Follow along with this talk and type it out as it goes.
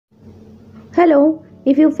Hello,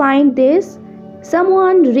 if you find this,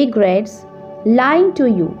 someone regrets lying to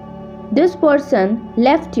you. This person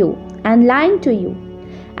left you and lying to you,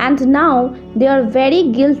 and now they are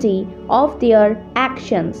very guilty of their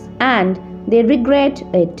actions and they regret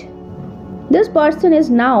it. This person is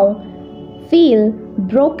now feel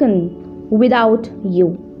broken without you,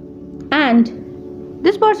 and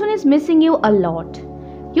this person is missing you a lot.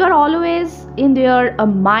 You are always in their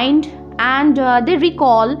mind, and they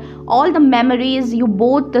recall all the memories you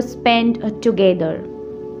both spent together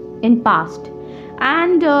in past.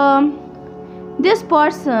 And this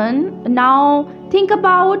person now think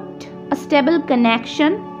about a stable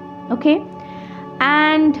connection, okay?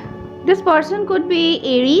 And this person could be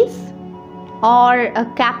Aries or a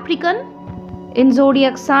Capricorn in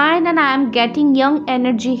zodiac sign, and I am getting young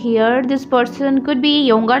energy here. This person could be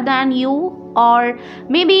younger than you, or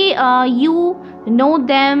maybe you know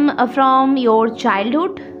them from your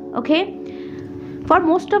childhood, okay? For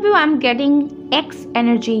most of you, I'm getting X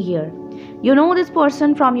energy here. You know this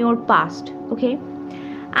person from your past, okay?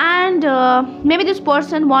 And maybe this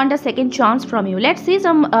person want a second chance from you. Let's see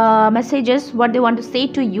some messages what they want to say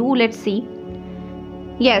to you. Let's see.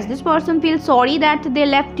 Yes, this person feels sorry that they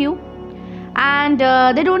left you, and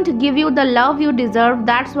they don't give you the love you deserve.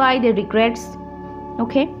 That's why they regrets,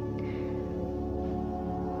 okay?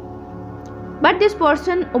 But this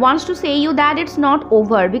person wants to say you that it's not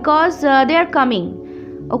over, because they are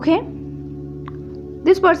coming, okay?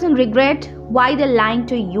 This person regret why they're lying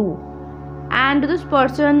to you, and this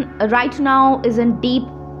person right now is in deep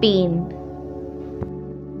pain.